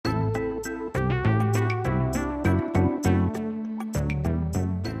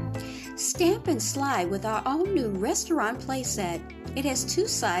Stamp and slide with our own new restaurant playset. It has two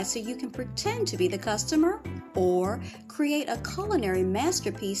sides so you can pretend to be the customer or create a culinary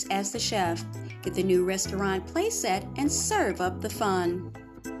masterpiece as the chef. Get the new restaurant playset and serve up the fun.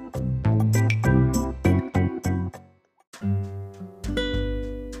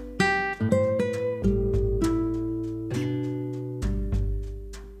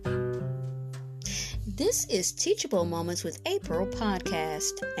 This is Teachable Moments with April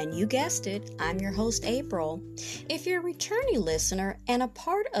podcast, and you guessed it, I'm your host April. If you're a returning listener and a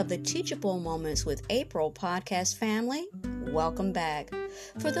part of the Teachable Moments with April podcast family, welcome back.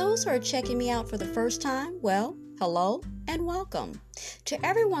 For those who are checking me out for the first time, well, hello and welcome. To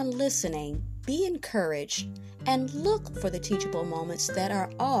everyone listening, be encouraged and look for the teachable moments that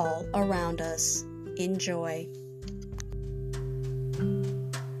are all around us. Enjoy.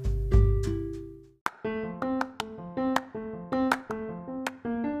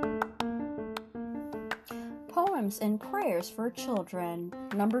 Poems and Prayers for Children.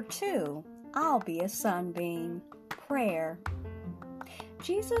 Number 2, I'll be a sunbeam. Prayer.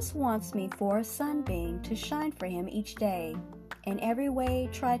 Jesus wants me for a sunbeam to shine for him each day. In every way,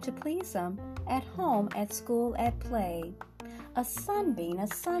 try to please him, at home, at school, at play. A sunbeam,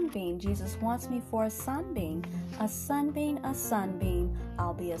 Jesus wants me for a sunbeam. A sunbeam,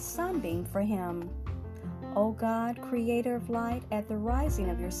 I'll be a sunbeam for him. O God, creator of light, at the rising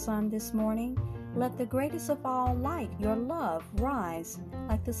of your sun this morning, let the greatest of all light, your love, rise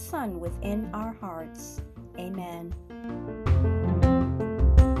like the sun within our hearts. Amen.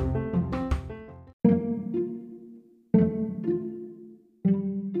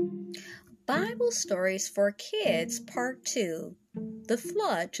 Bible Stories for Kids, Part 2. The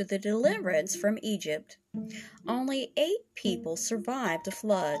Flood to the Deliverance from Egypt. Only 8 people survived the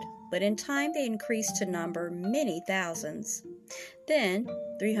flood, but in time they increased to number many thousands. Then,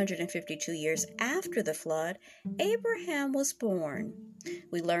 352 years after the flood, Abraham was born.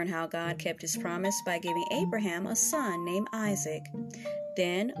 We learn how God kept his promise by giving Abraham a son named Isaac.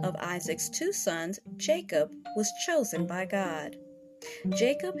 Then, of Isaac's 2 sons, Jacob was chosen by God.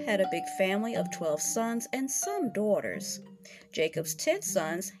 Jacob had a big family of 12 sons and some daughters. Jacob's 10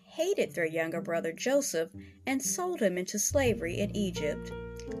 sons hated their younger brother Joseph and sold him into slavery in Egypt.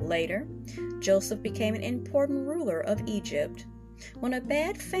 Later, Joseph became an important ruler of Egypt. When a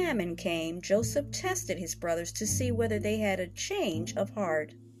bad famine came, Joseph tested his brothers to see whether they had a change of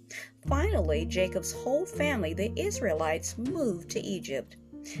heart. Finally, Jacob's whole family, the Israelites, moved to Egypt.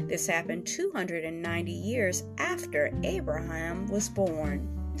 This happened 290 years after Abraham was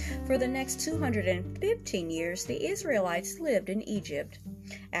born. For the next 215 years, the Israelites lived in Egypt.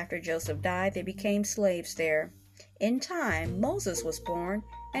 After Joseph died, they became slaves there. In time, Moses was born,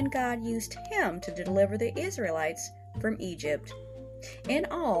 and God used him to deliver the Israelites from Egypt. In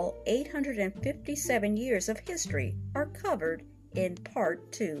all, 857 years of history are covered in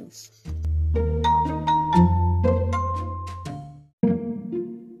Part 2.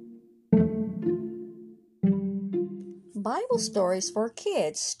 Bible Stories for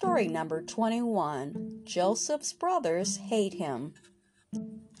Kids, story number 21. Joseph's brothers hate him.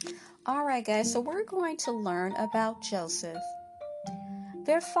 Alright guys, so we're going to learn about Joseph.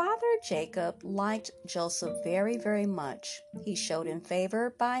 Their father Jacob liked Joseph very, very much. He showed him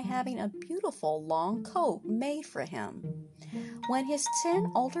favor by having a beautiful long coat made for him. When his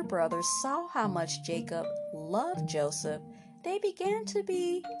 10 older brothers saw how much Jacob loved Joseph, they began to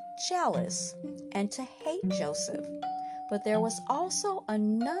be jealous and to hate Joseph. But there was also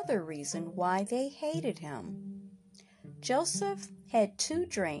another reason why they hated him. Joseph had 2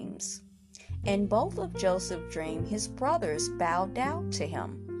 dreams. In both of Joseph's dreams, his brothers bowed down to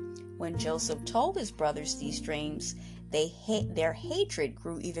him. When Joseph told his brothers these dreams, their hatred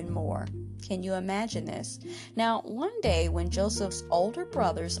grew even more. Can you imagine this? Now, one day when Joseph's older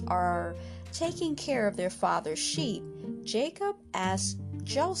brothers are taking care of their father's sheep, Jacob asked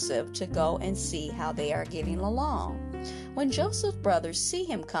Joseph to go and see how they are getting along. When Joseph's brothers see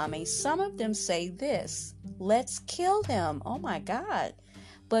him coming, some of them say this, "Let's kill him." Oh my God.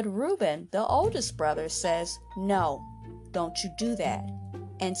 But Reuben, the oldest brother, says, "No, don't you do that."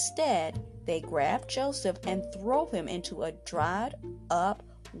 Instead, they grab Joseph and throw him into a dried up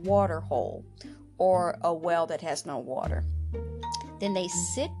water hole, or a well that has no water. Then they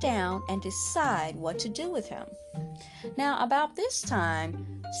sit down and decide what to do with him. Now, about this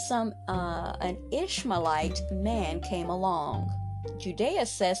time, an Ishmaelite man came along. Judah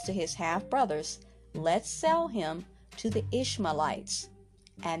says to his half-brothers, "Let's sell him to the Ishmaelites."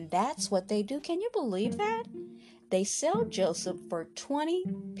 And that's what they do. Can you believe that? They sell Joseph for 20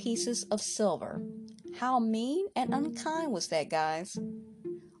 pieces of silver. How mean and unkind was that, guys?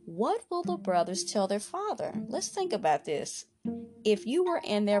 what will the brothers tell their father? Let's think about this. If you were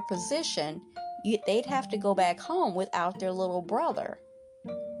in their position, they'd have to go back home without their little brother.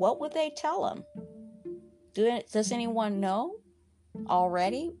 What would they tell him? Does anyone know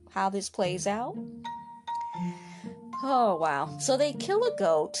already how this plays out? Oh, wow. So they kill a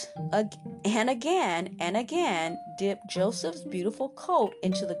goat and again dip Joseph's beautiful coat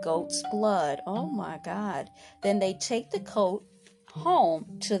into the goat's blood. Oh, my God. Then they take the coat home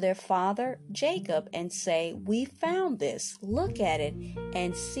to their father Jacob and say, "We found this. Look at it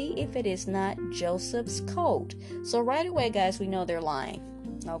and see if it is not Joseph's coat." So right away, guys, we know they're lying.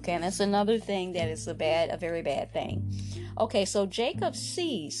 Okay, and that's another thing that is a very bad thing. Okay, so Jacob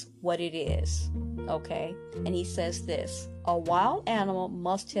sees what it is. Okay, and he says this: "A wild animal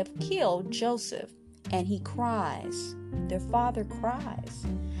must have killed Joseph," and he cries. Their father cries.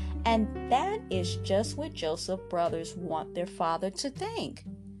 And that is just what Joseph's brothers want their father to think,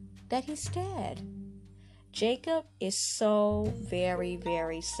 that he's dead. Jacob is so very,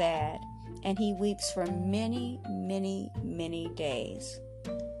 very sad, and he weeps for many, many, many days.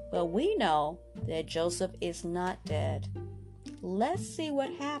 But we know that Joseph is not dead. Let's see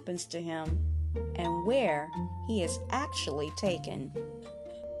what happens to him and where he is actually taken.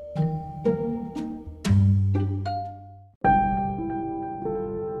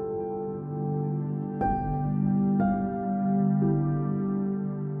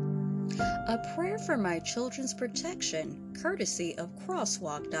 A prayer for my children's protection, courtesy of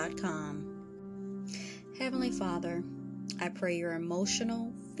Crosswalk.com. Heavenly Father, I pray your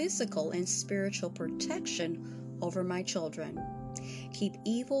emotional, physical, and spiritual protection over my children. Keep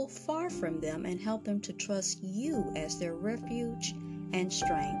evil far from them and help them to trust you as their refuge and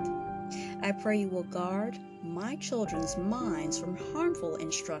strength. I pray you will guard my children's minds from harmful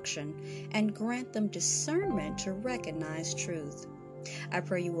instruction and grant them discernment to recognize truth. I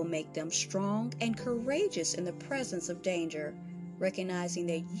pray you will make them strong and courageous in the presence of danger, recognizing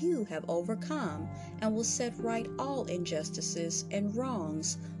that you have overcome and will set right all injustices and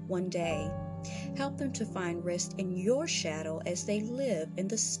wrongs one day. Help them to find rest in your shadow as they live in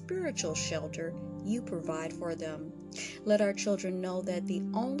the spiritual shelter you provide for them. Let our children know that the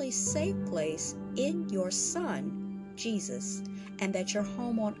only safe place in your Son, Jesus, and that your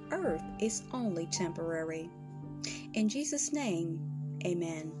home on earth is only temporary. In Jesus' name,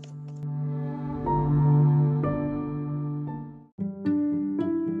 amen.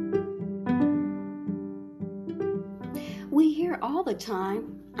 We hear all the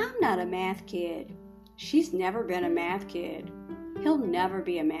time, "I'm not a math kid." She's never been a math kid. He'll never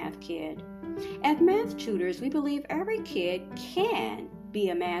be a math kid. At Math Tutors, we believe every kid can be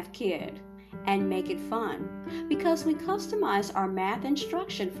a math kid and make it fun because we customize our math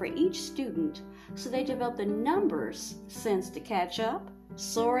instruction for each student so they develop the numbers sense to catch up,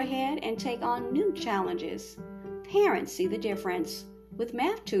 soar ahead, and take on new challenges. Parents see the difference. With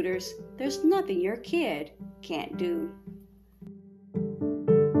Math Tutors, there's nothing your kid can't do.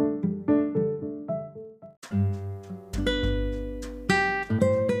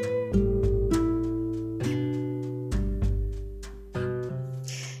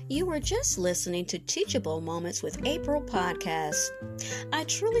 You were just listening to Teachable Moments with April podcast. I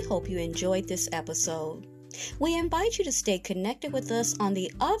truly hope you enjoyed this episode. We invite you to stay connected with us on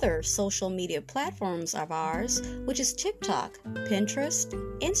the other social media platforms of ours, which is TikTok, Pinterest,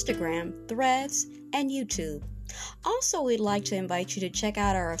 Instagram, Threads, and YouTube. Also, we'd like to invite you to check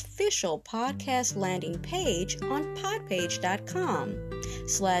out our official podcast landing page on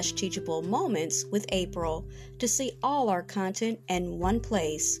podpage.com/Teachable Moments with April to see all our content in one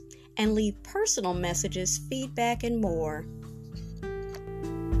place and leave personal messages, feedback, and more.